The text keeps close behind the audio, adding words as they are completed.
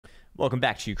Welcome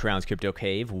back to Krown's Crypto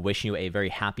Cave. Wishing you a very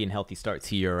happy and healthy start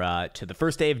to your to the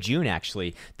first day of June,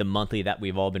 actually, the monthly that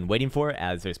we've all been waiting for,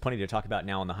 as there's plenty to talk about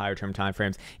now on the higher term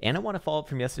timeframes. And I want to follow up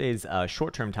from yesterday's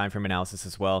short-term timeframe analysis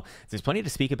as well. There's plenty to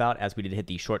speak about as we did hit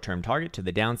the short-term target to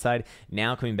the downside,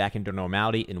 now coming back into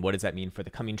normality. And what does that mean for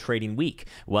the coming trading week?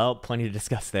 Well, plenty to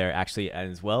discuss there, actually,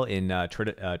 as well in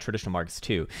traditional markets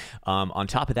too. On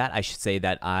top of that, I should say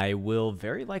that I will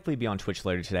very likely be on Twitch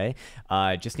later today.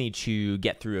 Just need to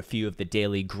get through a few of the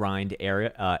daily grind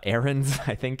errands,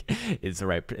 I think is the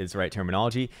right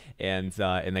terminology, and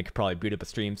then could probably boot up a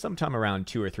stream sometime around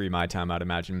 2 or 3 my time, I'd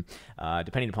imagine,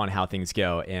 depending upon how things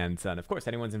go. And of course,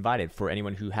 anyone's invited. For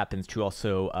anyone who happens to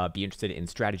also be interested in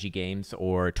strategy games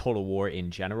or Total War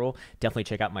in general, definitely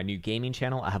check out my new gaming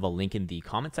channel. I have a link in the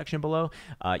comment section below.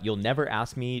 You'll never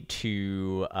ask me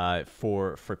to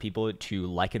for people to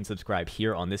like and subscribe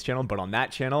here on this channel, but on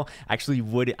that channel, actually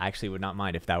would not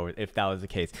mind if that was the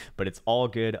case. But it's all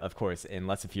good, of course,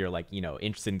 unless if you're like,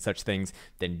 interested in such things,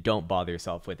 then don't bother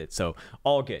yourself with it. So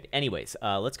all good. Anyways,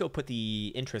 let's go put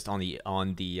the interest on the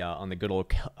good old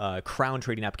Krown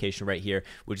trading application right here,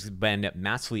 which has been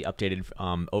massively updated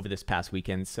over this past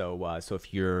weekend. So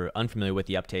if you're unfamiliar with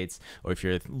the updates, or if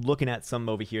you're looking at some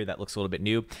over here that looks a little bit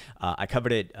new, I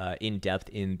covered it in depth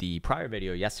in the prior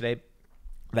video yesterday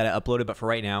that I uploaded. But for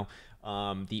right now,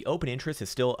 the open interest is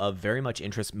still of very much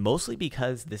interest, mostly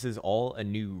because this is all a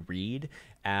new read,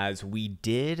 as we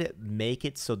did make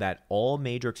it so that all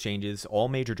major exchanges, all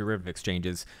major derivative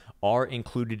exchanges are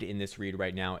included in this read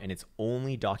right now, and it's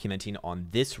only documenting on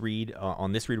this read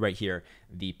right here,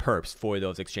 the perps for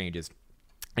those exchanges.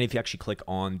 And if you actually click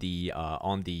on the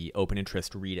open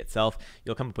interest read itself,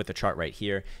 you'll come up with a chart right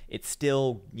here. It's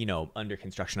still, under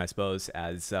construction, I suppose,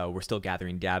 as we're still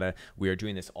gathering data. We are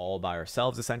doing this all by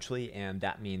ourselves, essentially, and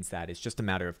that means that it's just a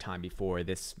matter of time before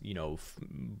this,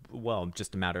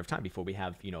 just a matter of time before we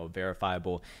have,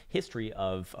 verifiable history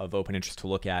of open interest to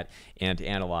look at and to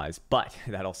analyze. But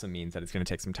that also means that it's going to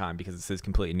take some time because this is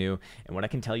completely new. And what I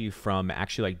can tell you from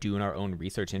actually doing our own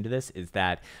research into this is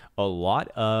that a lot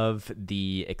of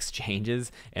the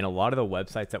exchanges and a lot of the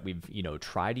websites that we've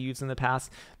tried to use in the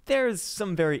past, there's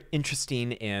some very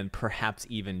interesting and perhaps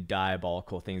even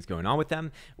diabolical things going on with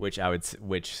them, which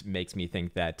makes me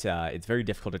think that it's very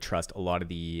difficult to trust a lot of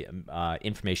the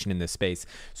information in this space.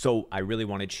 So I really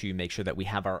wanted to make sure that we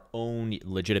have our own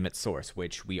legitimate source,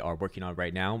 which we are working on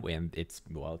right now, and it's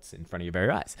in front of your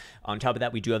very eyes. On top of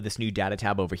that, we do have this new data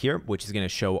tab over here, which is going to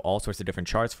show all sorts of different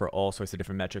charts for all sorts of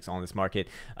different metrics on this market.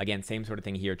 Again, same sort of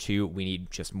thing here too. We need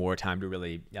just more time to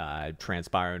really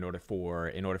transpire in order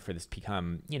for this to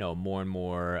become more and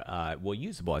more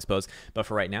usable, I suppose. But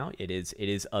for right now, it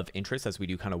is of interest as we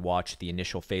do kind of watch the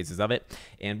initial phases of it,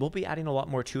 and we'll be adding a lot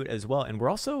more to it as well. And we're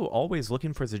also always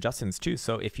looking for suggestions too.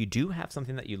 So if you do have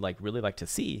something that you'd really like to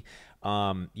see,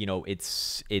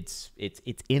 it's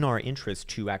in our interest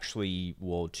to actually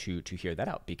to hear that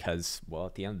out, because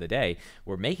at the end of the day,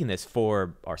 we're making this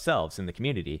for ourselves in the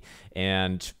community,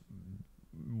 and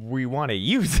we want to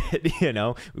use it,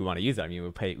 we want to use it. I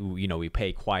mean, we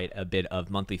pay quite a bit of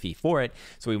monthly fee for it.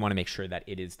 So we want to make sure that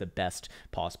it is the best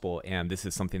possible. And this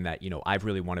is something that, I've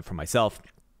really wanted for myself.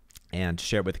 And to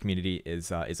share it with the community is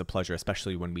a pleasure,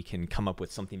 especially when we can come up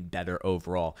with something better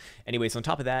overall. Anyways, on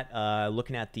top of that,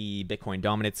 looking at the Bitcoin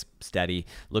dominance, steady.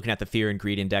 Looking at the fear and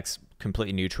greed index,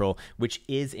 completely neutral, which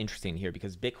is interesting here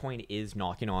because Bitcoin is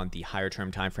knocking on the higher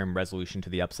term time frame resolution to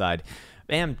the upside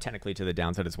and technically to the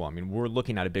downside as well. I mean, we're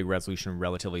looking at a big resolution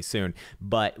relatively soon,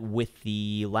 but with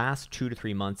the last 2 to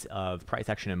 3 months of price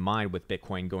action in mind, with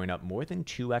Bitcoin going up more than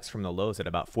 2x from the lows at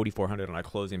about 4,400 on a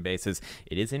closing basis,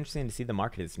 it is interesting to see the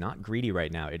market is not greedy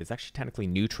right now. It is actually technically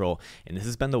neutral, and this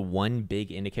has been the one big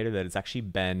indicator that has actually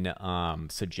been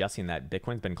suggesting that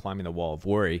Bitcoin's been climbing the wall of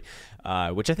worry,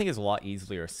 which I think is a lot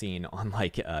easier seen on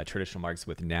traditional markets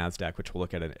with NASDAQ, which we'll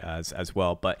look at it as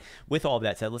well. But with all of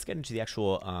that said, let's get into the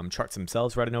actual charts themselves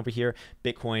right over here.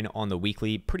 Bitcoin on the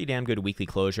weekly, pretty damn good weekly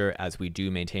closure, as we do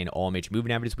maintain all major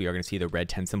moving averages. We are going to see the red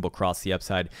 10 symbol cross the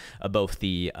upside of both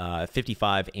the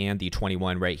 55 and the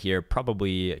 21 right here,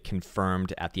 probably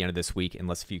confirmed at the end of this week,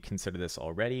 unless if you consider this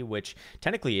already, which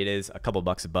technically it is a couple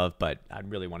bucks above, but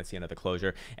I'd really want to see another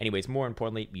closure. Anyways, more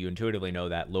importantly, you intuitively know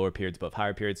that lower periods above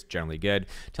higher periods, generally good.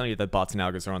 Telling you that bots and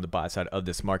algos are on the buy side of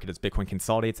this market as Bitcoin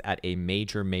consolidates at a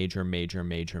major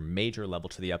level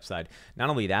to the upside.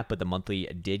 Not only that, but the monthly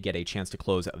did get a chance to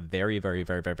close very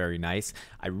nice.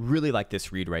 I really like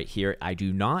this read right here. I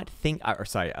do not think,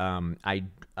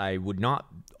 I would not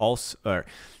also,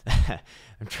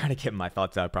 I'm trying to get my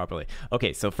thoughts out properly.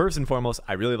 Okay, so first and foremost,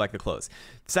 I really like the close.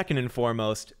 Second and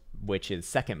foremost, which is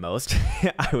second most,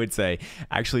 I would say.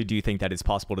 I actually do think that it's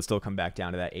possible to still come back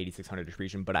down to that 8,600-ish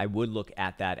region, but I would look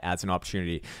at that as an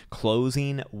opportunity.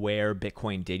 Closing where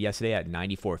Bitcoin did yesterday at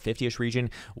 94.50-ish region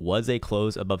was a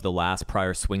close above the last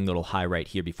prior swing little high right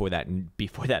here before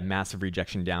that massive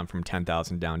rejection down from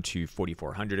 10,000 down to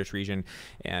 4,400-ish region,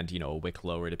 and a wick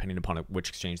lower depending upon which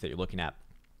exchange that you're looking at.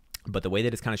 But the way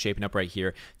that it's kind of shaping up right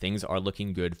here, things are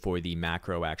looking good for the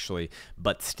macro actually,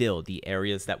 but still the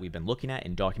areas that we've been looking at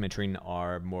and documenting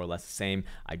are more or less the same.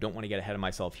 I don't want to get ahead of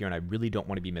myself here, and I really don't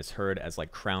want to be misheard as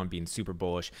like Krown being super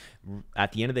bullish.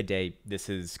 At the end of the day, this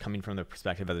is coming from the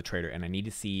perspective of the trader, and I need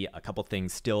to see a couple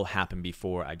things still happen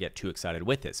before I get too excited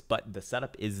with this, but the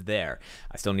setup is there.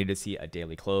 I still need to see a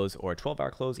daily close or a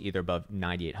 12-hour close either above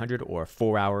 9,800 or a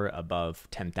 4-hour above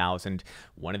 10,000.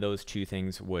 One of those two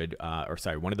things would,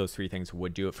 one of those three things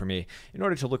would do it for me in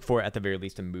order to look for, at the very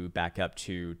least, a move back up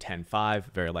to 10.5,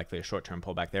 very likely a short-term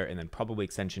pullback there, and then probably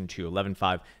extension to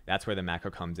 11.5. That's where the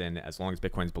macro comes in. As long as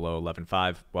Bitcoin's below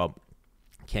 11.5, well,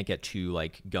 can't get too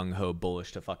like gung-ho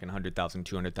bullish to fucking 100,000,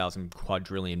 200,000,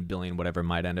 quadrillion, billion, whatever it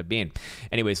might end up being.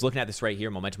 Anyways, looking at this right here,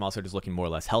 momentum also is looking more or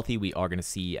less healthy. We are going to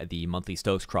see the monthly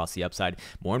Stokes cross the upside.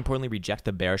 More importantly, reject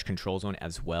the bearish control zone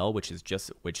as well, which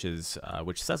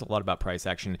says a lot about price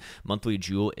action. Monthly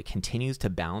Joule, it continues to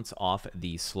bounce off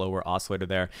the slower oscillator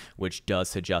there, which does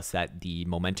suggest that the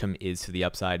momentum is to the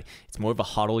upside. It's more of a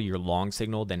hodl your long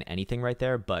signal than anything right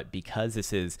there, but because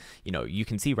this is, you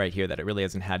can see right here that it really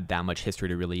hasn't had that much history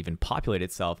to really even populate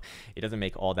itself, it doesn't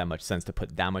make all that much sense to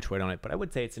put that much weight on it. But I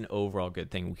would say it's an overall good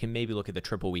thing. We can maybe look at the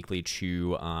triple weekly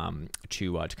to kind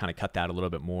of cut that a little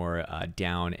bit more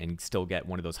down and still get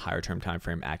one of those higher term time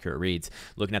frame accurate reads.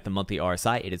 Looking at the monthly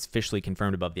RSI, it is officially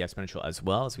confirmed above the exponential as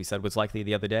well, as we said was likely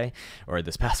the other day, or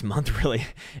this past month really,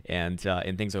 and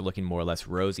things are looking more or less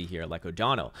rosy here, like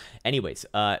O'Donnell. Anyways,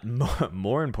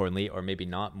 more importantly, or maybe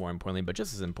not more importantly, but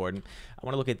just as important, I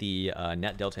want to look at the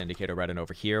net delta indicator right on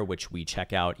over here, which we check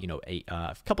out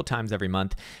a couple times every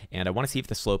month, and I want to see if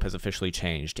the slope has officially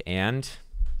changed. And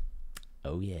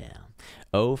oh yeah,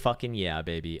 oh fucking yeah,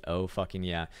 baby, oh fucking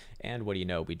yeah. And what do you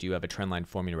know, we do have a trend line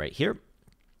forming right here.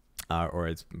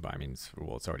 It's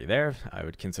already there. I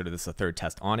would consider this a third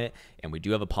test on it, and we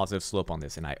do have a positive slope on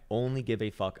this, and I only give a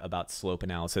fuck about slope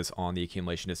analysis on the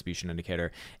accumulation distribution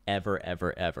indicator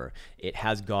ever. It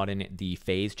has gotten the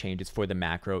phase changes for the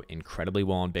macro incredibly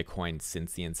well on Bitcoin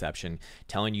since the inception,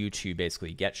 telling you to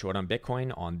basically get short on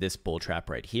Bitcoin on this bull trap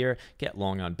right here, get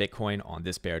long on Bitcoin on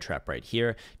this bear trap right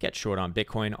here, get short on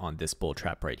Bitcoin on this bull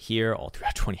trap right here, all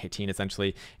throughout 2018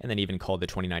 essentially, and then even called the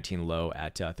 2019 low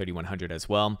at 3,100 as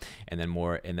well. And then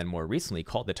more recently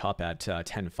called the top at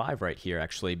 10.5 right here,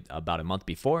 actually about a month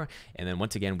before. And then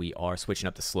once again, we are switching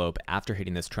up the slope after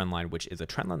hitting this trend line, which is a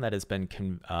trend line that has been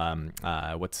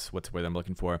what's the word I'm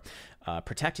looking for?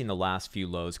 Protecting the last few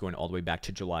lows going all the way back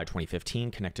to July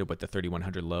 2015, connected with the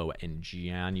 3,100 low in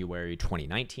January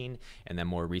 2019, and then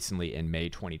more recently in May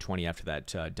 2020 after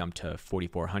that dump to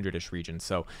 4,400-ish region.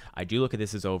 So I do look at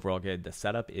this as overall good. The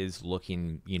setup is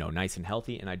looking, nice and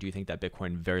healthy, and I do think that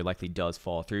Bitcoin very likely does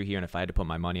fall through here, and if I had to put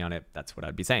my money on it, that's what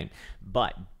I'd be saying.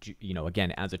 But,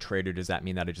 again, as a trader, does that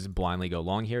mean that I just blindly go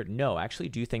long here? No, I actually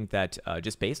do think that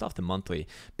just based off the monthly,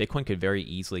 Bitcoin could very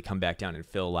easily come back down and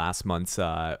fill last month's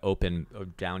open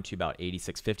down to about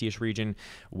 8,650-ish region,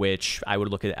 which I would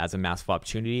look at as a massive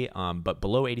opportunity. But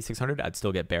below 8,600, I'd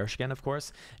still get bearish again, of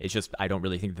course. It's just I don't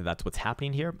really think that that's what's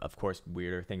happening here. Of course,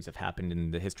 weirder things have happened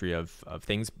in the history of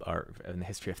things, but in the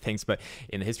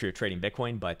history of trading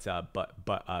Bitcoin. But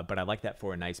I like that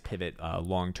for a nice pivot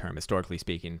long term, historically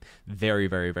speaking. Very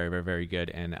good.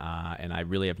 And I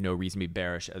really have no reason to be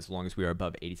bearish as long as we are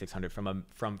above 8,600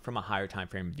 from a higher time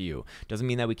frame view. Doesn't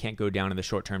mean that we can't go down in the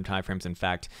short term time frames. In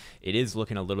fact, it is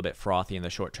looking a little bit frothy in the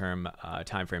short-term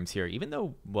time frames here, even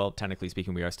though, well, technically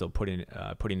speaking, we are still putting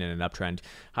in an uptrend,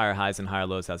 higher highs and higher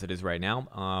lows as it is right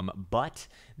now. But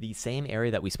the same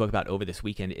area that we spoke about over this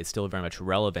weekend is still very much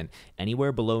relevant.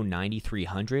 Anywhere below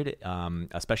 9,300,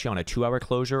 especially on a 2-hour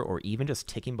closure, or even just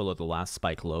ticking below the last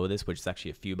spike low of this, which is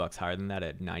actually a few bucks higher than that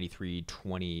at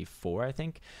 93.24, I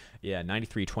think. Yeah,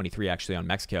 93.23 actually on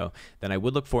Mexico. Then I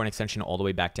would look for an extension all the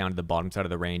way back down to the bottom side of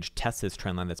the range, test this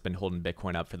trend line that's been holding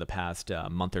Bitcoin up for the past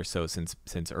month or so since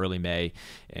early May,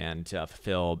 and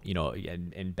fill,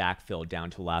 and backfill down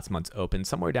to last month's open,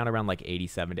 somewhere down around like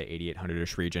 87 to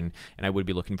 8,800-ish region. And I would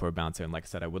be looking for a bounce there. And like I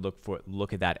said, I would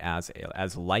look at that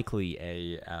as likely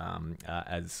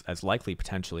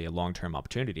potentially a long-term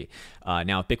opportunity. Now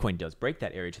Now, if Bitcoin does break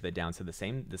that area to the downside,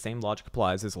 the same logic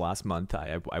applies as last month.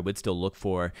 I would still look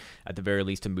for, at the very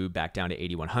least, to move back down to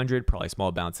 8,100, probably a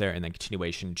small bounce there, and then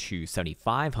continuation to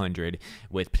 7,500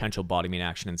 with potential bottoming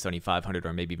action in 7,500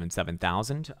 or maybe even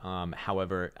 7,000.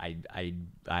 However, I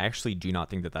actually do not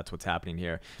think that that's what's happening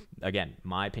here. Again,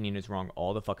 my opinion is wrong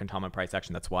all the fucking time on price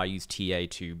action. That's why I use TA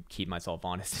to keep myself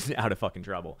honest and out of fucking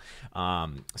trouble.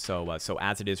 So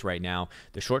as it is right now,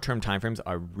 the short-term timeframes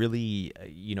are really,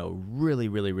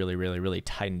 really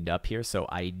tightened up here. So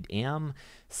I am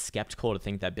skeptical to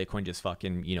think that Bitcoin just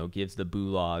fucking, gives the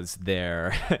boolaws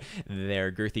their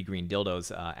girthy green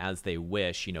dildos as they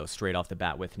wish, straight off the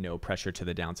bat with no pressure to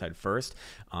the downside first.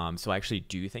 So I actually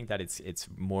do think that it's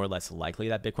more or less likely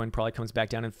that Bitcoin probably comes back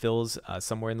down and fills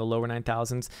somewhere in the lower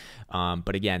 9,000s.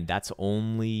 But again, that's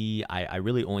only, I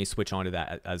really only switch on to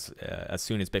that as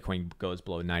soon as Bitcoin goes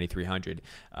below 9,300.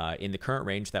 In the current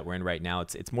range that we're in right now,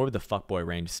 it's more of the fuckboy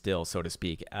range still, so to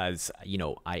speak, as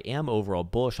I am overall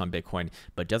bullish on Bitcoin,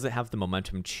 but does it have the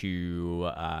momentum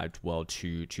to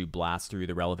blast through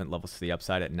the relevant levels to the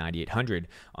upside at 9,800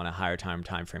 on a higher time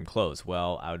frame close?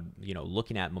 Well, I would,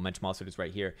 looking at momentum oscillators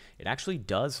right here, it actually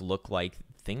does look like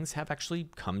things have actually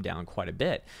come down quite a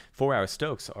bit. 4-hour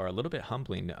Stokes are a little bit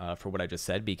humbling for what I just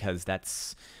said, because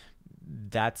that's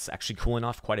actually cooling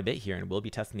off quite a bit here, and we'll be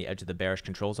testing the edge of the bearish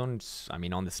control zone, I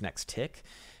mean, on this next tick.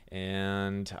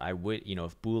 And I would,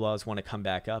 if boolaws want to come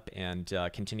back up and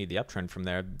continue the uptrend from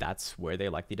there, that's where they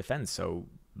likely defend. So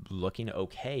looking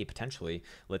okay potentially.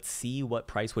 Let's see what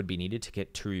price would be needed to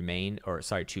get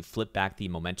to flip back the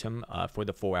momentum for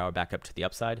the 4-hour back up to the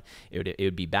upside. It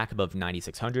would be back above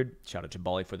 9,600. Shout out to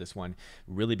Bali for this one.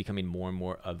 Really becoming more and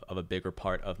more of a bigger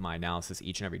part of my analysis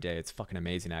each and every day. It's fucking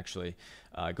amazing, actually.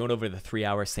 Going over the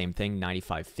 3-hour, same thing,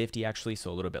 9,550 actually, so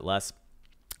a little bit less.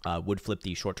 Would flip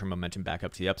the short-term momentum back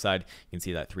up to the upside. You can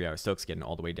see that 3-hour Stokes getting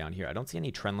all the way down here. I don't see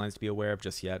any trend lines to be aware of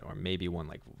just yet, or maybe one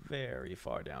like very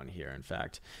far down here. In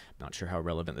fact, I'm not sure how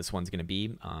relevant this one's going to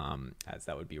be, as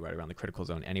that would be right around the critical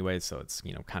zone anyways, so it's,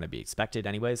 kind of be expected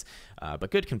anyways. But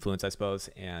good confluence, I suppose.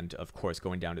 And of course,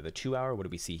 going down to the 2-hour, what do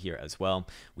we see here as well?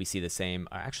 We see the same,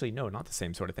 actually, no, not the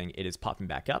same sort of thing. It is popping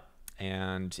back up,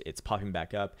 and it's popping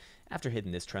back up after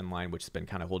hitting this trend line, which has been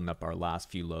kind of holding up our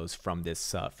last few lows from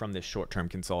this short-term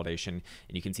consolidation.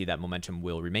 And you can see that momentum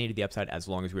will remain to the upside as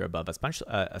long as we're above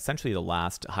essentially the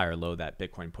last higher low that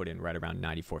Bitcoin put in right around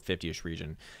 94.50-ish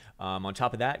region. On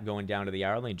top of that, going down to the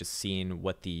hourly and just seeing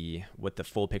what the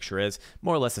full picture is,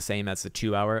 more or less the same as the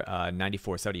 2-hour.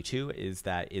 94.72 is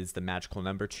the magical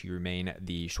number to remain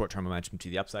the short-term momentum to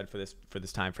the upside for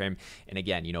this time frame. And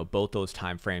again, both those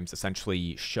time frames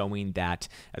essentially showing that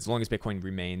as long as Bitcoin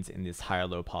remains in this higher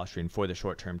low posturing for the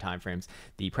short-term time frames,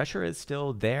 the pressure is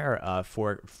still there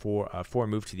for a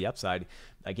move to the upside.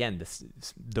 Again,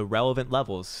 the relevant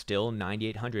levels still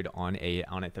 9,800 on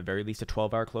at the very least a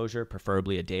 12-hour closure,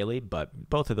 preferably a daily, but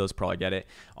both of those probably get it.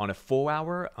 On a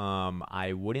 4-hour,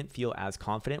 I wouldn't feel as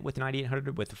confident with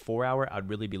 9,800. With the 4-hour, I'd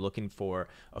really be looking for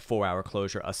a 4-hour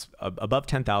closure. Above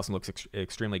 10,000 looks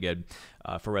extremely good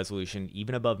for resolution.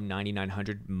 Even above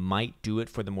 9,900 might do it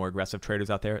for the more aggressive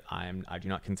traders out there. I do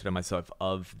not consider myself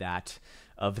of that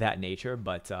nature,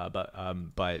 but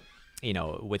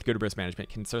with good risk management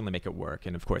can certainly make it work.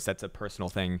 And of course, that's a personal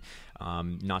thing.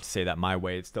 Not to say that my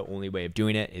way is the only way of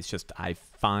doing it. It's just I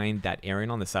find that erring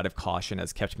on the side of caution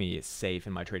has kept me safe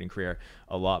in my trading career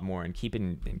a lot more. And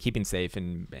keeping safe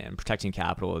and protecting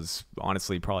capital is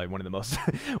honestly probably one of the most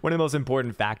one of the most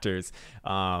important factors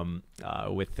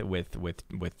with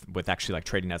actually like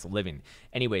trading as a living.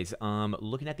 Anyways,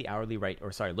 looking at the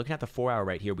looking at the 4-hour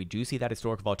right here, we do see that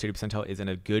historical volatility percentile is in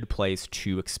a good place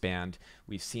to expand.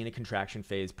 We've seen a contraction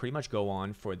phase pretty much go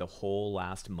on for the whole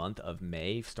last month of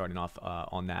May, starting off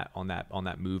on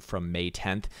that move from May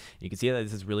 10th. You can see that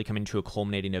this is really coming to a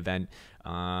culminating event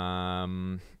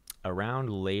around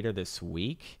later this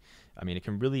week. I mean, it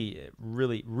can really,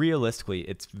 realistically,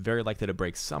 it's very likely to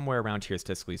break somewhere around here,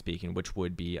 statistically speaking, which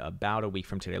would be about a week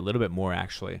from today, a little bit more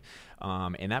actually.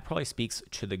 And that probably speaks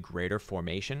to the greater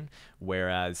formation,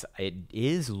 whereas it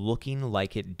is looking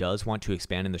like it does want to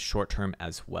expand in the short term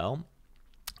as well.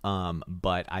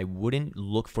 But I wouldn't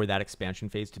look for that expansion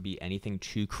phase to be anything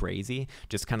too crazy.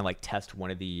 Just kind of like test one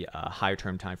of the higher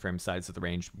term time frame sides of the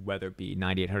range, whether it be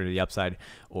 9,800 to the upside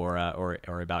or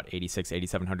about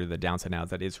 8,700 to the downside. Now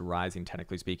that is rising,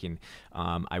 technically speaking.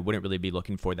 I wouldn't really be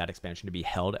looking for that expansion to be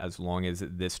held as long as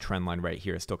this trend line right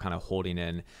here is still kind of holding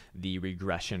in the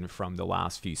regression from the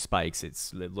last few spikes.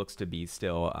 It looks to be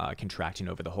still contracting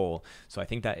over the whole. So I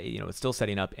think that it's still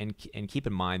setting up. And keep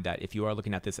in mind that if you are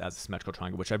looking at this as a symmetrical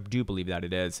triangle, which which I do believe that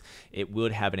it is, it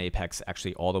would have an apex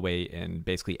actually all the way in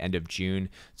basically end of June,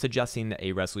 suggesting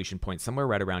a resolution point somewhere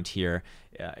right around here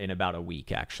in about a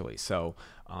week actually. So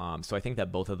I think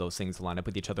that both of those things line up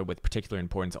with each other with particular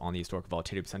importance on the historical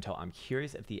volatility percentile. I'm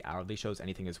curious if the hourly shows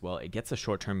anything as well. It gets the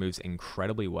short-term moves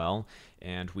incredibly well,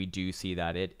 and we do see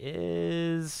that it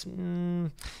is,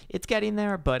 it's getting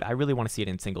there, but I really want to see it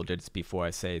in single digits before I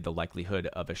say the likelihood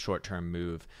of a short-term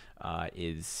move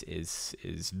is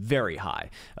very high.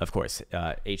 Of course,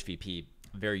 HVP,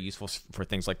 very useful for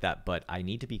things like that, but I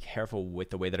need to be careful with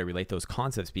the way that I relate those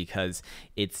concepts because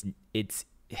it's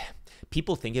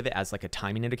people think of it as like a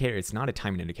timing indicator. It's not a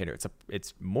timing indicator.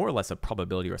 It's more or less a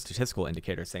probability or a statistical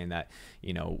indicator saying that,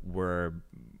 you know, we're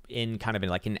in kind of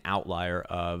like an outlier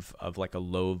of like a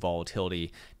low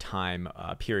volatility time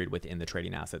period within the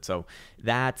trading asset. So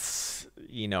that's,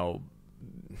 you know,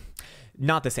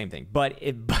 not the same thing, but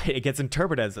it gets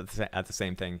interpreted as the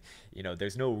same thing. You know,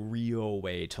 there's no real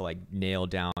way to like nail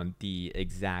down the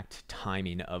exact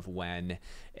timing of when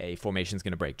a formation is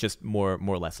going to break, just more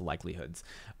or less likelihoods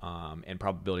and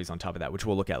probabilities on top of that, which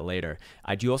we'll look at later.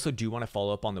 I also want to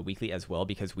follow up on the weekly as well,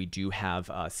 because we do have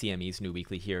CME's new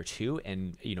weekly here too.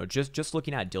 And, you know, just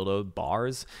looking at dildo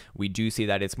bars, we do see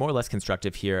that it's more or less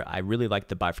constructive here. I really like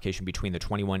the bifurcation between the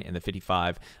 21 and the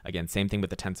 55. Again, same thing with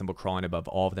the 10 symbol crawling above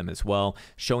all of them as well,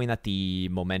 showing that the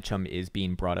momentum is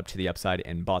being brought up to the upside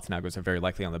and bots and algos are very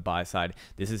likely on the buy side.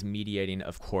 This is mediating,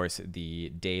 of course, the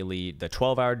daily, the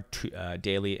 12-hour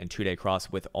daily and 2-day cross,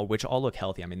 which all look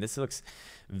healthy. I mean, this looks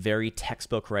very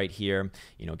textbook right here.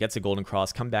 You know, gets a golden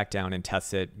cross, come back down and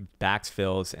tests it, backs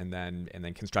fills, and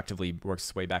then constructively works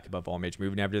its way back above all major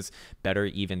moving averages. Better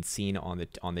even seen on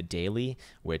the daily,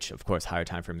 which of course higher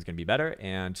time frame is going to be better,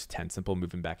 and 10 simple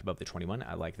moving back above the 21.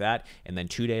 I like that. And then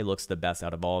 2-day looks the best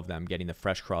out of all of them, getting the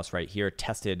fresh cross right here,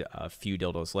 tested a few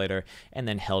dildos later, and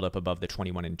then held up above the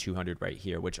 21 and 200 right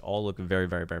here, which all look very,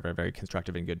 very, very, very, very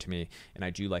constructive and good to me. And I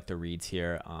do like the reads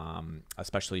here,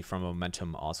 especially from a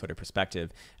momentum oscillator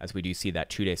perspective, as we do see that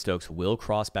 2-day Stokes will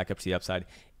cross back up to the upside,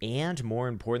 and more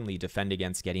importantly, defend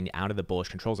against getting out of the bullish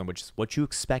control zone, which is what you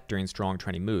expect during strong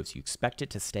trending moves. You expect it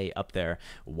to stay up there,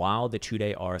 while the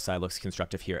 2-day RSI looks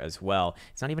constructive here as well.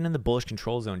 It's not even in the bullish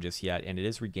control zone just yet, and it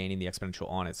is regaining the exponential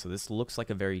on it. So this looks like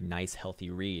a very nice,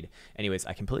 healthy read. Anyways,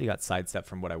 I completely got sidestepped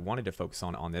from what I wanted to focus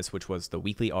on this, which was the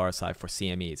weekly RSI for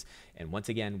CMEs. And once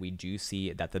again, we do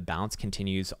see that the bounce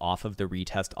continues off of the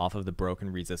retest, off of the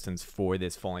broken resistance for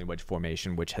this falling wedge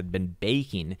formation, which had been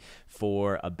baking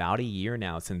for about a year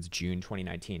now, since June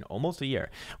 2019, almost a year,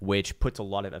 which puts a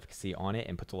lot of efficacy on it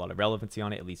and puts a lot of relevancy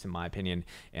on it, at least in my opinion.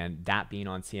 And that being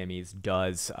on CMEs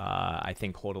does, I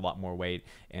think, hold a lot more weight.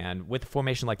 And with a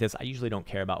formation like this, I usually don't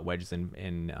care about wedges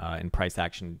in price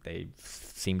action. They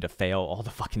seem to fail all the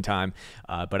fucking time,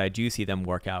 but I do see them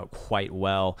work out quite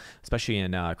well, especially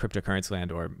in cryptocurrency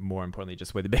land, or more importantly,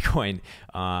 just with the Bitcoin,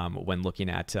 when looking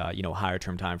at you know, higher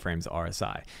term time frames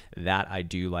RSI. That I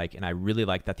do like, and I really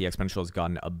like that the exponential has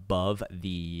gotten above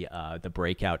the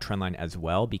breakout trend line as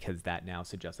well, because that now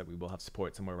suggests that we will have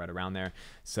support somewhere right around there.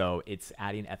 So it's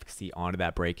adding efficacy onto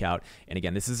that breakout. And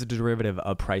again, this is a derivative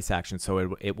of price action,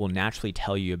 so it will naturally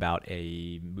tell you about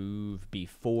a move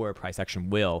before price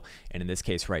action will. And in this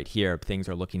case right here, things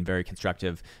are looking very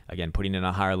constructive. Again, putting in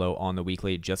a higher low on the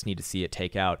weekly, just need to see it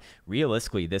take out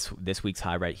realistically this week's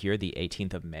high right here, the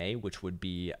 18th of May, which would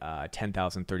be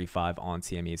 10,035 on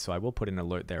CME. So I will put an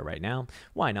alert there right now.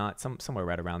 Why not? Somewhere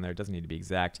right around there. It doesn't need to be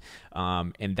exact.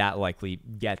 And that likely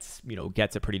gets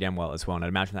it pretty damn well as well. And I'd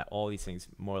imagine that all these things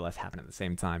more or less happen at the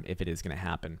same time if it is going to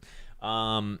happen.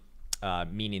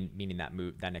 Meaning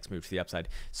that next move to the upside.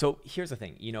 So here's the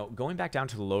thing, going back down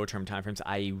to the lower term timeframes,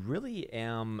 I really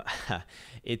am,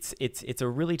 it's a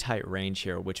really tight range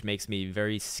here, which makes me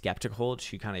very skeptical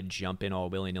to kind of jump in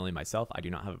all willy-nilly myself. I do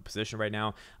not have a position right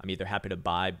now. I'm either happy to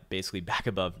buy basically back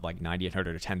above like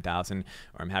 9,800 or 10,000,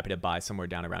 or I'm happy to buy somewhere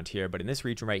down around here. But in this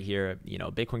region right here,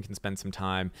 Bitcoin can spend some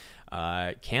time,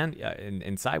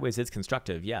 and sideways it's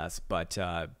constructive, yes, but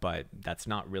that's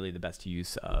not really the best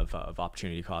use of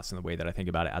opportunity costs in the way that I think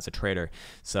about it as a trader.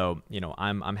 So,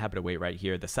 I'm happy to wait right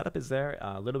here. The setup is there.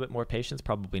 A little bit more patience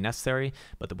probably necessary,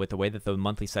 but with the way that the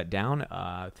monthly set down,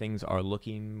 things are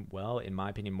looking, well, in my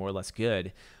opinion, more or less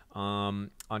good. On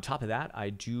top of that,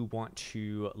 I do want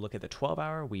to look at the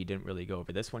 12-hour. We didn't really go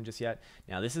over this one just yet.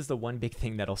 Now, this is the one big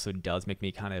thing that also does make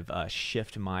me kind of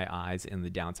shift my eyes in the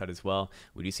downside as well.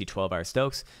 We do see 12-hour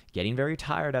Stokes getting very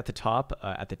tired at the top,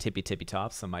 at the tippy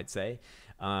top, some might say.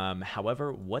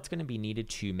 However, what's going to be needed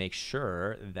to make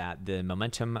sure that the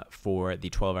momentum for the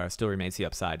 12-hour still remains the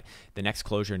upside? The next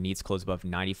closure needs to close above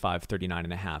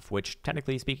 95.39.5, which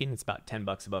technically speaking, it's about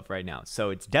 $10 above right now.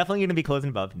 So it's definitely going to be closing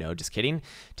above. No, just kidding.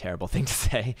 Terrible thing to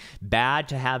say. Bad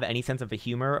to have any sense of a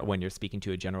humor when you're speaking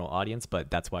to a general audience, but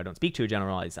that's why I don't speak to a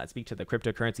general audience. I speak to the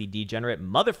cryptocurrency degenerate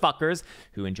motherfuckers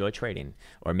who enjoy trading,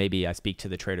 or maybe I speak to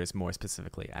the traders more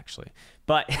specifically, actually.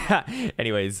 But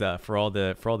anyways, for all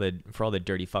the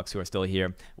dirty fucks who are still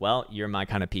here, well, you're my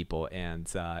kind of people, and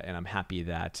I'm happy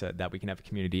that we can have a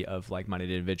community of like-minded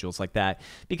individuals like that,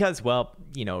 because, well,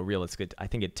 you know, realistic, I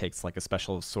think it takes like a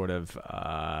special sort of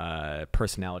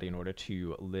personality in order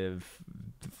to live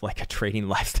like a trading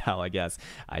lifestyle, I guess.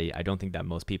 I don't think that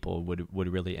most people would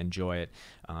really enjoy it,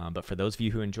 but for those of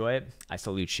you who enjoy it, I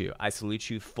salute you. I salute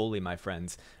you fully, my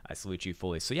friends. I salute you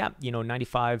fully. So yeah, you know,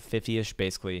 95, 50-ish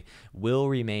basically will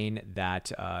remain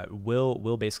that,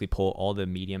 will basically pull all the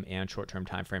medium and short-term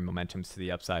time frame momentums to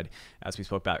the upside, as we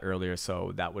spoke about earlier.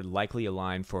 So that would likely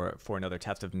align for another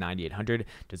test of 9,800.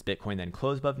 Does Bitcoin then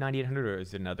close above 9,800, or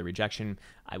is it another rejection?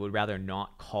 I would rather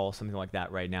not call something like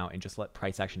that right now and just let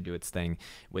price action do its thing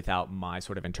without my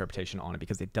sort of interpretation on it,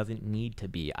 because it doesn't need to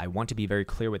be. I want to be very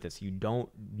clear with this. You don't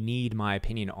need my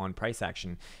opinion on price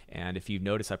action. And if you've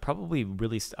noticed, I probably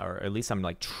really, or at least I'm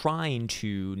like trying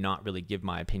to not really give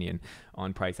my opinion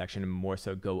on price action and more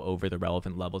so go over the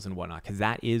relevant levels and whatnot, because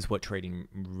that is what trading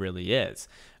really is.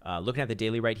 Looking at the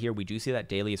daily right here, we do see that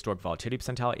daily historic volatility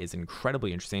percentile is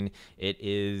incredibly interesting. It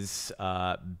is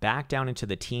back down into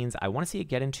the teens. I want to see it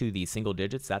get into the single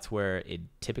digits. That's where it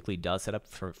typically does set up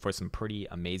for some pretty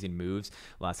amazing moves.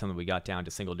 Last time that we got down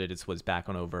to single digits was back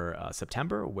on over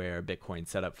September, where Bitcoin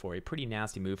set up for a pretty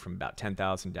nasty move from about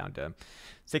 10,000 down to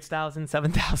 6,000,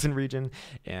 7,000 region.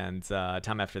 And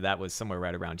time after that was somewhere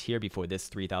right around here before this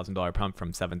 $3,000 pump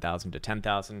from 7,000 to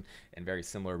 10,000, and very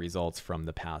similar results from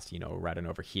the past, you know, right on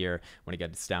over here when it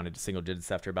gets down into single digits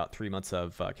after about 3 months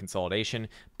of consolidation.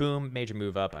 Boom, major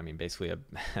move up. I mean, basically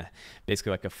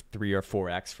basically like a 3 or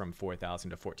 4x from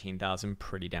 4,000 to 14,000.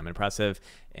 Pretty damn impressive.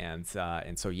 And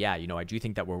so yeah, you know, I do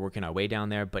think that we're working our way down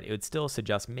there, but it would still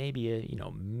suggest maybe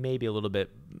maybe a little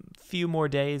bit, few more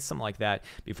days, something like that,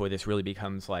 before this really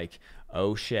becomes like,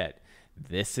 oh shit,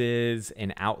 this is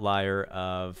an outlier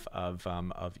of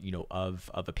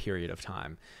a period of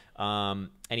time.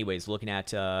 Anyways, looking at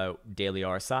daily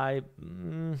RSI,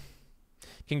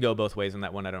 can go both ways on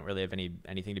that one. I don't really have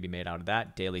anything to be made out of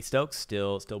that. Daily Stokes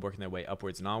still working their way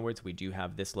upwards and onwards. We do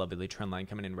have this lovely trend line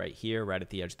coming in right here, right at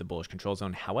the edge of the bullish control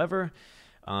zone. However,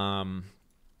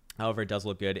 it does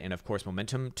look good, and of course,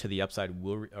 momentum to the upside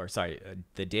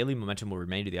the daily momentum will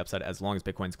remain to the upside as long as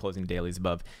Bitcoin's closing dailies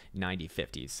above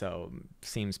 90.50. So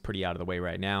seems pretty out of the way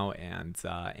right now, and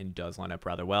does line up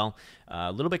rather well.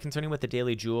 A little bit concerning with the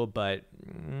daily jewel, but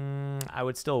I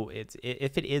would still,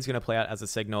 if it is going to play out as a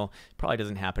signal, probably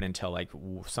doesn't happen until like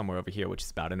somewhere over here, which is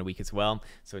about in a week as well.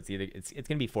 So it's going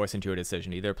to be forced into a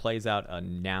decision. Either plays out a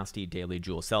nasty daily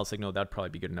jewel sell signal, that'd probably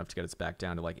be good enough to get us back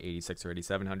down to like 86 or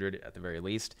 8,700 at the very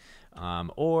least.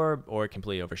 Or it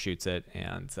completely overshoots it,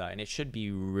 and it should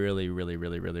be really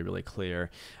clear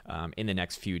in the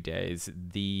next few days.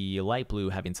 The light blue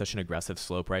having such an aggressive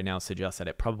slope right now suggests that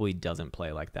it probably doesn't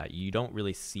play like that. You don't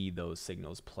really see those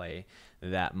signals play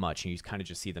that much, and you kind of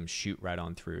just see them shoot right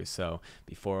on through. So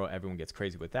before everyone gets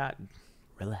crazy with that,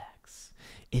 relax.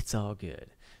 It's all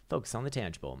good. Focus on the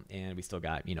tangible, and we still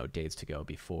got, you know, days to go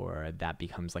before that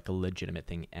becomes like a legitimate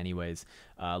thing anyways.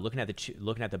 Looking at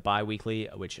the bi-weekly,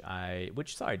 which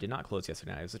did not close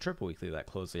yesterday night. It was a triple weekly that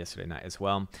closed yesterday night as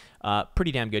well.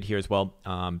 Pretty damn good here as well.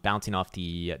 Bouncing off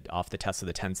the test of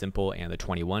the 10 simple and the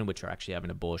 21, which are actually having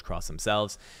a bullish cross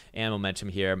themselves, and momentum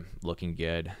here looking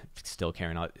good, still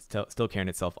carrying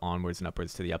itself onwards and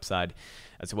upwards to the upside,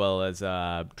 as well as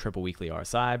triple weekly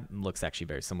RSI looks actually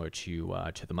very similar to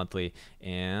the monthly,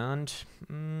 and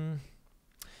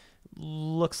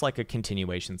looks like a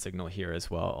continuation signal here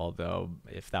as well, although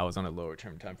if that was on a lower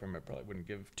term time frame, I probably wouldn't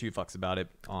give two fucks about it.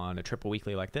 On a triple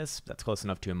weekly like this, that's close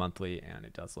enough to a monthly, and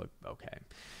it does look okay.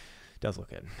 Does look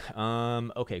good.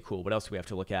 Okay, cool. What else do we have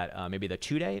to look at? Maybe the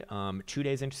 2-day.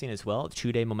 2-day is interesting as well.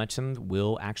 2-day momentum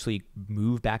will actually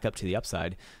move back up to the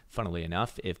upside, funnily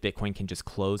enough, if Bitcoin can just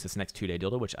close this next 2-day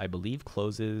dildo, which I believe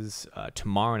closes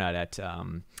tomorrow night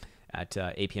at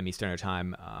 8 p.m. Eastern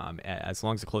Time, as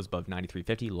long as it closes above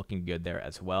 93.50, looking good there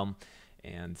as well.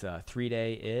 And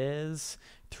 3-day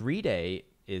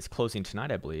is closing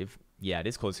tonight, I believe. Yeah, it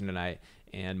is closing tonight,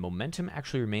 and momentum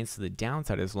actually remains to the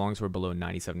downside as long as we're below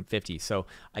 97.50. So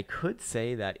I could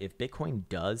say that if Bitcoin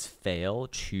does fail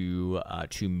to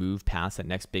move past that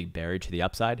next big barrier to the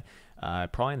upside,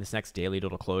 probably in this next daily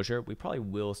little closure, we probably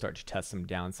will start to test some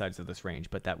downsides of this range,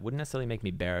 but that wouldn't necessarily make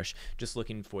me bearish. Just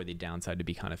looking for the downside to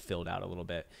be kind of filled out a little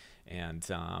bit, and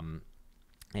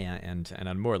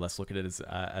I'd more or less look at it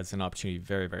as an opportunity,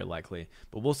 very, very likely.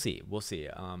 But we'll see. We'll see.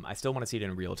 I still want to see it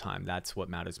in real time. That's what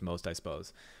matters most, I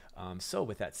suppose. So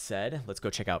with that said, let's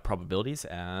go check out probabilities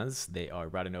as they are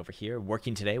routed over here,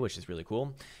 working today, which is really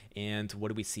cool. And what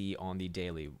do we see on the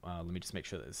daily? Let me just make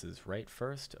sure that this is right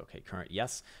first. Okay, current,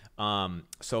 yes.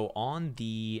 So on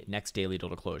the next daily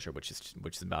total closure, which is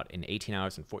about in 18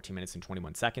 hours and 14 minutes and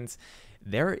 21 seconds,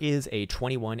 there is a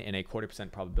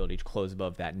 21.25% probability to close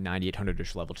above that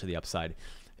 9,800-ish level to the upside.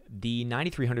 The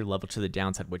 9,300 level to the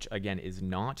downside, which again is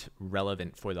not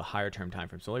relevant for the higher term time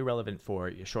frame, it's only relevant for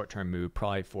a short term move,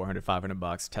 probably 400, 500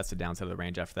 bucks, test the downside of the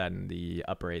range after that in the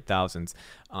upper 8,000s,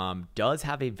 does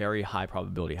have a very high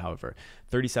probability, however.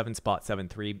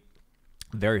 37.73,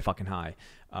 very fucking high.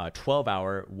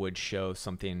 12-hour would show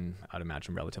something, I'd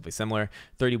imagine, relatively similar.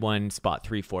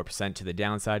 31.34% to the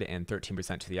downside and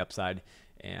 13% to the upside.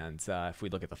 And if we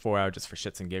look at the 4-hour, just for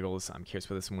shits and giggles, I'm curious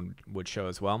what this one would show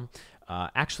as well.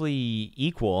 Actually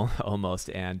equal almost,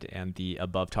 and the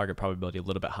above target probability a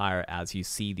little bit higher as you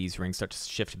see these rings start to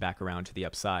shift back around to the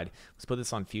upside. Let's put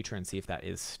this on future and see if that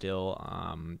is still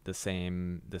the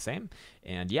same.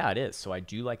 And yeah, it is. So I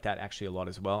do like that actually a lot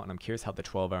as well. And I'm curious how the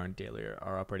 12-hour and daily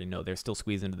are operating. No, they're still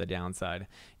squeezing to the downside.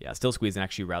 Yeah, still squeezing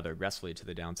actually rather aggressively to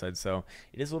the downside. So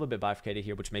it is a little bit bifurcated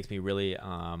here, which makes me really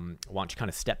want to kind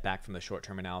of step back from the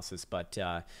short-term analysis. But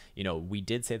you know, we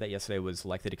did say that yesterday was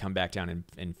likely to come back down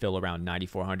and fill around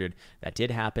 9,400. That did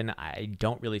happen. I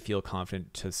don't really feel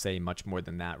confident to say much more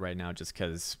than that right now, just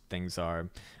because I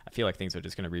feel like things are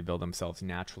just going to rebuild themselves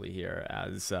naturally here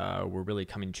as we're really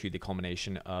coming to the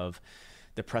culmination of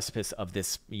the precipice of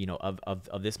this, you know,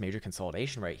 of this major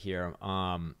consolidation right here.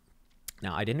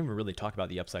 Now, I didn't even really talk about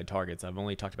the upside targets. I've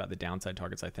only talked about the downside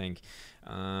targets, I think.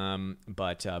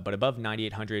 But above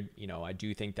 9,800, you know, I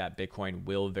do think that Bitcoin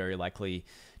will very likely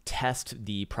test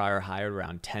the prior high at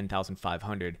around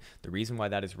 10,500. The reason why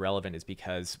that is relevant is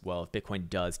because, well, if Bitcoin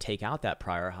does take out that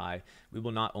prior high, we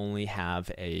will not only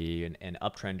have an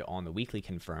uptrend on the weekly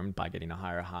confirmed by getting a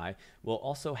higher high, we'll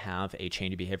also have a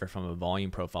change of behavior from a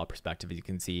volume profile perspective. As you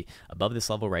can see above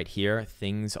this level right here,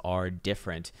 things are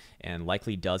different and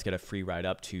likely does get a free ride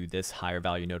up to this higher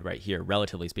value node right here.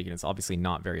 Relatively speaking, it's obviously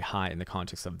not very high in the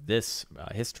context of this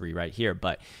history right here,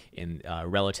 but in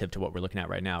relative to what we're looking at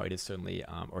right now, it is certainly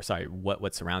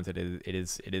what surrounds it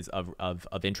is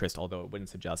of interest, although it wouldn't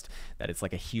suggest that it's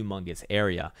like a humongous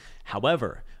area.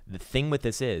 However, the thing with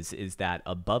this is that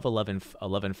above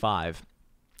 11.5,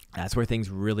 that's where things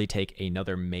really take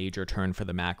another major turn for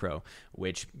the macro,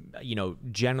 which, you know,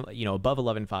 generally, you know, above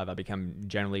 11.5, I become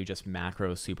generally just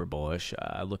macro super bullish,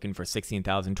 looking for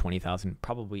 16,000, 20,000,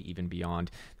 probably even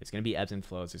beyond. There's going to be ebbs and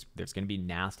flows. There's going to be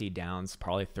nasty downs,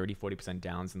 probably 30, 40%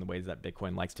 downs in the ways that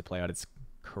Bitcoin likes to play out its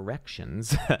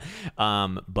corrections.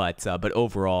 But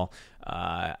overall,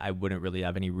 I wouldn't really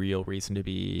have any real reason to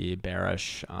be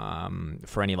bearish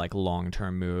for any like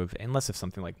long-term move, unless if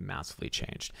something like massively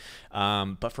changed.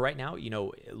 But for right now, you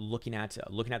know, looking at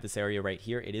this area right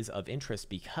here, it is of interest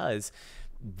because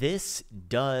this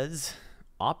does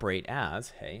operate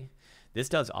as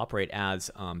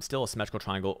still a symmetrical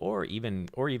triangle, or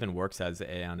even works as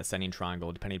an ascending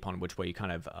triangle, depending upon which way you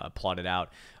kind of plot it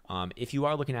out. If you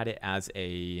are looking at it as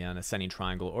an ascending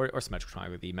triangle or symmetrical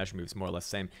triangle, the measure moves more or less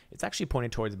the same. It's actually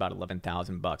pointed towards about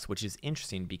 11,000 bucks, which is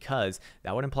interesting because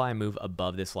that would imply a move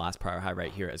above this last prior high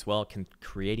right here as well,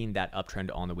 creating that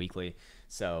uptrend on the weekly.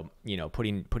 So, you know,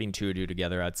 putting two and two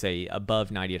together, I'd say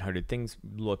above 9,800, things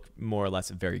look more or less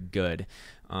very good.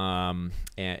 And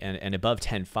above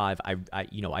 10.5,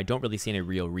 I don't really see any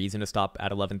real reason to stop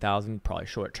at 11,000, probably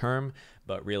short term.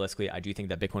 But realistically, I do think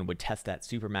that Bitcoin would test that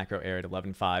super macro area at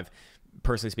 11.5.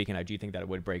 Personally speaking, I do think that it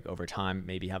would break over time,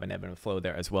 maybe have an ebb and flow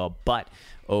there as well. But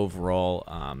overall,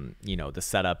 you know, the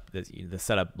setup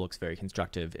looks very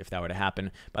constructive if that were to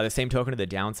happen. By the same token, to the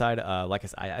downside, like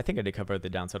I think I did cover the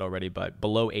downside already, but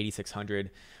below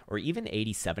 8,600 or even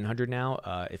 8,700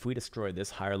 now, if we destroy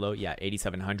this higher low, yeah,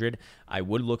 8,700, I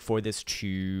would look for this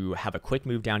to have a quick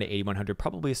move down to 8,100,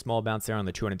 probably a small bounce there on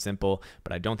the 200 simple,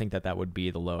 but I don't think that would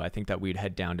be the low. I think that we'd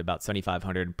head down to about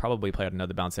 7,500, probably play out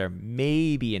another bounce there,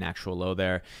 maybe an actual low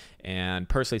there. And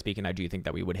personally speaking, I do think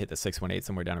that we would hit the 618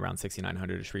 somewhere down around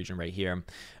 6,900-ish region right here.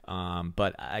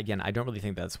 But again, I don't really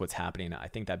think that's what's happening. I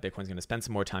think that Bitcoin's going to spend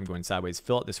some more time going sideways,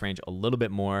 fill out this range a little bit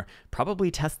more,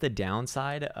 probably test the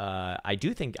downside. I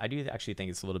do actually think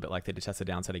it's a little bit likely to test the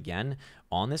downside again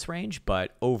on this range.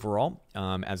 But overall,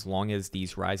 as long as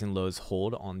these rising lows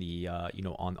hold on the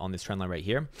on this trend line right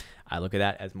here, I look at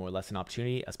that as more or less an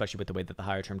opportunity, especially with the way that the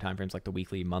higher term timeframes like the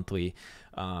weekly, monthly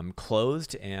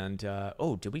closed. And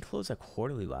oh, did we close a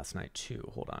quarterly last night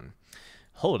too? Hold on.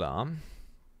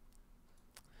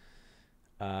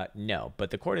 No, but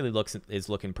the quarterly is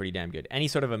looking pretty damn good. Any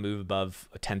sort of a move above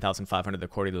 10,500, the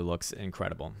quarterly looks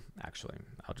incredible, actually.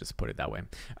 I'll just put it that way.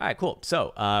 All right, cool.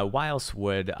 So why else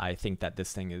would I think that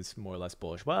this thing is more or less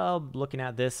bullish? Well, looking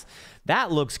at this,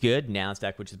 that looks good.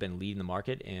 NASDAQ, which has been leading the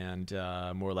market and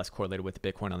more or less correlated with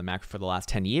Bitcoin on the macro for the last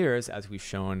 10 years, as we've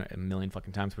shown a million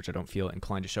fucking times, which I don't feel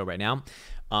inclined to show right now.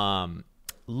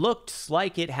 Looked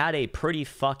like it had a pretty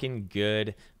fucking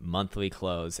good monthly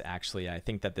close. Actually, I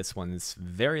think that this one's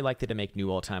very likely to make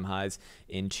new all-time highs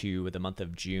into the month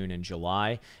of June and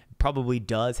July. Probably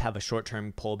does have a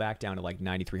short-term pullback down to like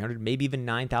 9,300, maybe even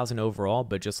 9,000 overall,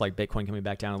 but just like Bitcoin coming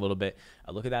back down a little bit,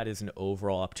 I look at that as an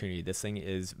overall opportunity. This thing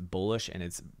is bullish, and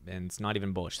it's not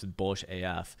even bullish. It's bullish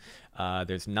AF.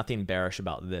 There's nothing bearish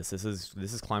about this. This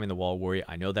is climbing the wall worry.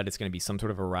 I know that it's going to be some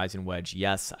sort of a rising wedge.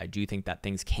 Yes, I do think that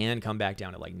things can come back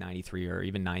down to like 93 or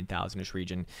even 9,000-ish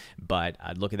region, but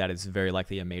I'd look at that as very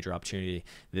likely a major opportunity.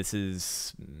 This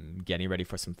is getting ready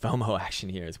for some FOMO action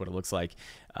here is what it looks like.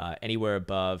 Anywhere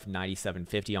above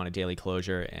 97.50 on a daily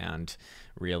closure, and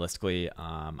realistically,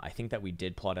 I think that we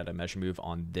did plot out a measure move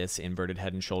on this inverted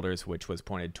head and shoulders, which was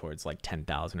pointed towards like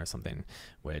 10,000 or something,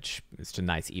 which is just a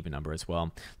nice even number as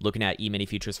well. Looking at E-mini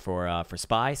futures for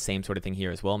SPY, same sort of thing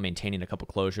here as well, maintaining a couple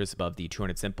closures above the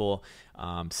 200 simple.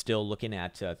 Still looking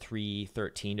at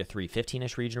 313 to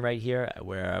 315-ish region right here,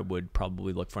 where I would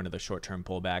probably look for another short-term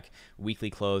pullback. Weekly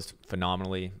closed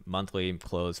phenomenally, monthly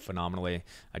closed phenomenally.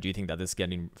 I do think that this is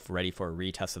getting ready for a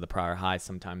retest of the prior high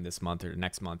sometime this month or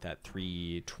next month at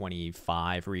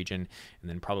 325 region, and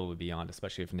then probably beyond,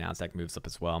 especially if NASDAQ moves up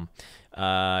as well.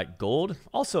 Gold,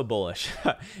 also bullish.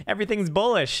 Everything's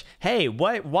bullish. Hey,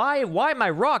 why my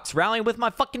rocks rallying with my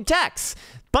fucking techs?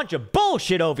 Bunch of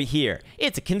bullshit over here.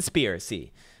 It's a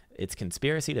conspiracy. It's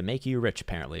conspiracy to make you rich,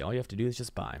 apparently. All you have to do is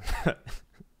just buy.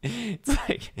 It's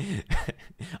like,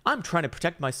 I'm trying to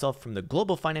protect myself from the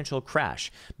global financial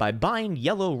crash by buying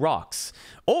yellow rocks.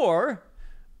 Or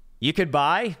you could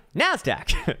buy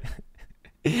NASDAQ.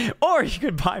 Or you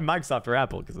could buy Microsoft or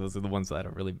Apple, because those are the ones that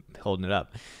are really holding it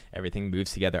up. Everything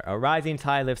moves together. A rising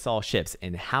tide lifts all ships.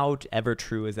 And how ever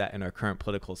true is that in our current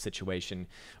political situation,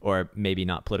 or maybe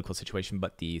not political situation,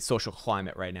 but the social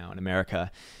climate right now in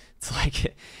America?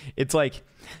 It's like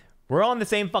we're all on the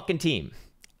same fucking team.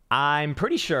 I'm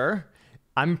pretty sure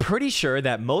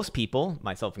that most people,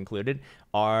 myself included,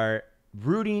 are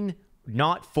rooting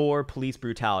not for police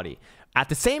brutality. At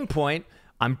the same point,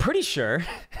 I'm pretty sure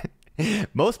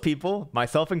most people,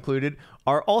 myself included,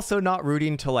 are also not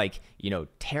rooting to, like, you know,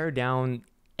 tear down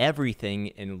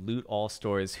everything and loot all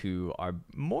stores who are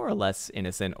more or less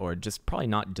innocent or just probably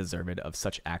not deserved of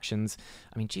such actions.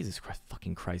 I mean, Jesus Christ,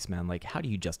 fucking Christ, man. Like, how do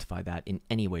you justify that in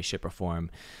any way, shape, or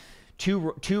form?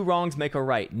 Two wrongs make a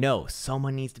right. No,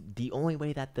 someone needs to, the only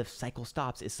way that the cycle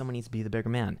stops is someone needs to be the bigger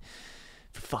man.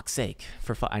 For fuck's sake.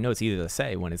 I know it's easy to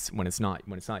say when it's not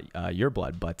your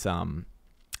blood, but then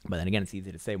again, it's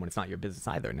easy to say when it's not your business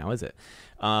either. Now, is it?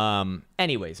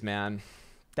 Anyways, man,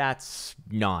 that's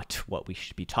not what we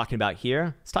should be talking about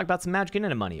here. Let's talk about some magic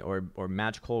internet money or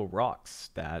magical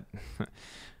rocks that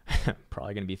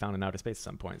probably going to be found in outer space at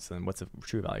some point. So then what's the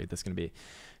true value of this going to be?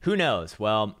 Who knows?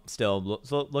 Well, still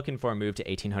looking for a move to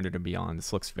 1,800 and beyond.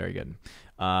 This looks very good.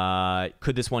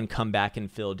 Could this one come back and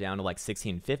fill down to like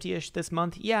 1,650-ish this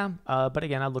month? Yeah, but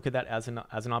again, I look at that as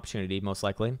an opportunity, most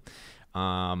likely.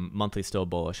 Monthly still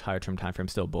bullish. Higher term time frame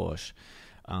still bullish.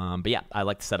 But yeah, I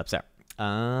like the setups there.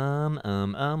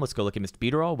 Let's go look at Mr.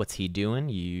 Beaterall. What's he doing?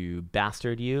 You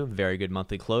bastard, you. Very good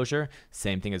monthly closure.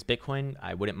 Same thing as Bitcoin.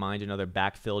 I wouldn't mind another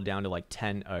backfill down to like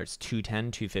 10 or it's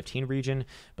 210, 215 region,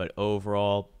 but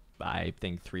overall, I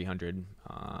think 300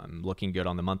 looking good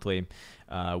on the monthly.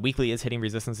 Weekly is hitting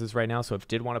resistances right now, so if it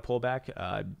did want to pull back,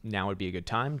 now would be a good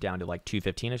time, down to like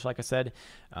 215-ish, like I said.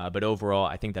 But overall,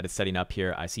 I think that it's setting up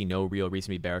here. I see no real reason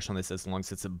to be bearish on this as long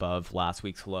as it's above last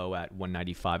week's low at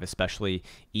 195, especially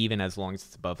even as long as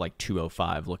it's above like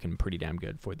 205, looking pretty damn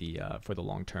good for the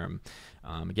long term.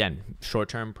 Again, short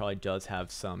term probably does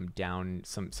have some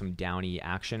downy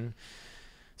action.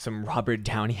 Some Robert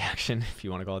Downey action, if you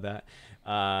want to call it that.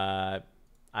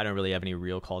 I don't really have any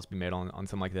real calls to be made on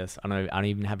something like this. I don't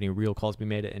even have any real calls to be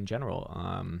made in general.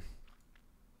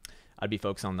 I'd be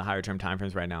focused on the higher term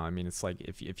timeframes right now. I mean, it's like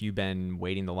if you've been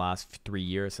waiting the last 3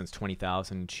 years since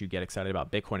 20,000 to get excited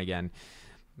about Bitcoin again,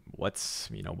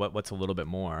 what's a little bit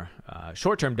more?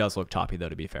 Short term does look toppy though,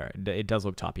 to be fair. It does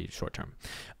look toppy short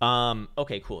term.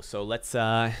 Okay, cool. So let's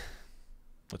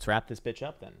wrap this bitch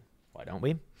up then. Why don't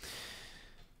we?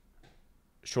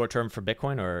 Short term for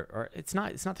Bitcoin, or it's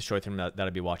not the short term that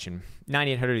I'd be watching.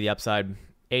 9,800 to the upside,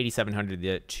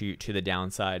 8,700 to the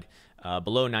downside.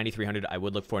 Below 9,300, I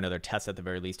would look for another test at the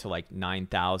very least to like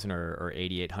 9,000 or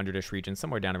 8,800-ish region,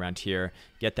 somewhere down around here.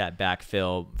 Get that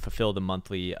backfill, fulfill the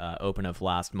monthly open of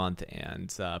last month,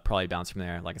 and probably bounce from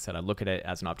there. Like I said, I look at it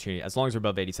as an opportunity. As long as we're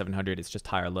above 8,700, it's just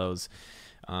higher lows.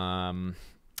 And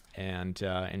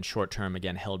in short term,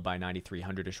 again, held by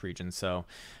 9,300-ish region. So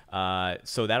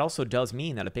that also does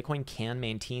mean that if Bitcoin can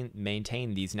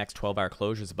maintain these next 12-hour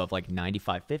closures above like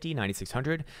 9,550,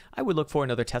 9,600, I would look for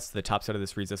another test to the top side of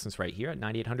this resistance right here at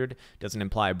 9,800. Doesn't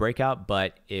imply a breakout,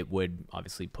 but it would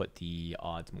obviously put the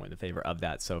odds more in the favor of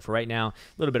that. So for right now, a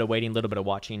little bit of waiting, a little bit of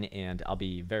watching, and I'll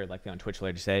be very likely on Twitch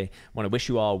later today. I want to wish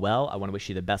you all well. I want to wish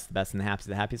you the best, and the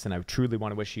happiest, and I truly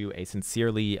want to wish you a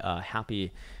sincerely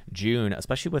happy June,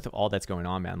 especially with all that's going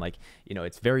on, man. Like, you know,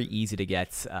 it's very easy to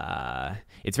get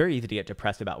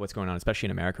depressed about what's going on, especially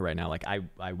in America right now. Like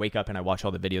I wake up and I watch all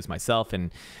the videos myself,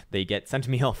 and they get sent to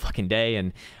me all fucking day,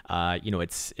 and you know,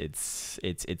 it's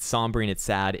sombering, it's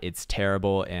sad, it's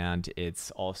terrible, and it's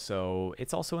also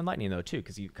enlightening though too,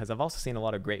 because I've also seen a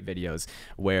lot of great videos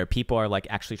where people are like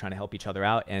actually trying to help each other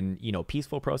out, and you know,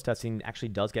 peaceful protesting actually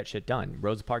does get shit done.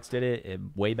 Rosa Parks did it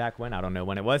way back when, I don't know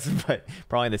when it was, but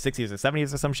probably in the 60s or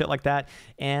 70s or some shit like that,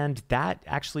 and that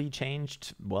actually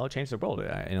changed the world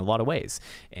in a lot of ways,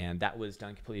 and that was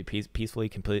done completely peacefully,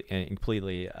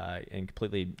 completely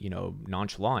you know,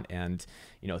 nonchalant. And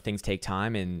you know, things take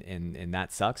time, and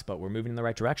that sucks, but we're moving in the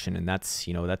right direction, and that's,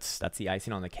 you know, that's the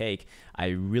icing on the cake. I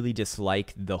really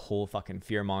dislike the whole fucking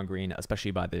fear mongering,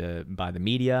 especially by the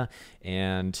media,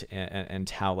 and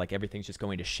how like everything's just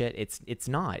going to shit. It's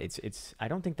not. I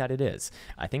don't think that it is.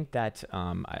 I think that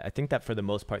for the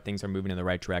most part things are moving in the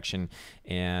right direction,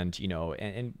 and you know,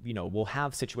 and you know, we'll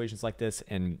have situations like this,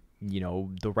 and you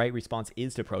know, the right response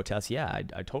is to protest. Yeah,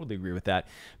 I totally agree with that.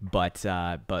 But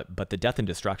the death and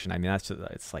destruction, I mean, that's just,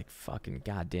 it's like fucking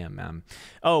goddamn, man.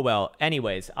 Oh, well,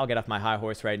 anyways, I'll get off my high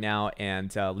horse right now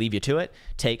and leave you to it.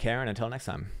 Take care, and until next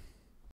time.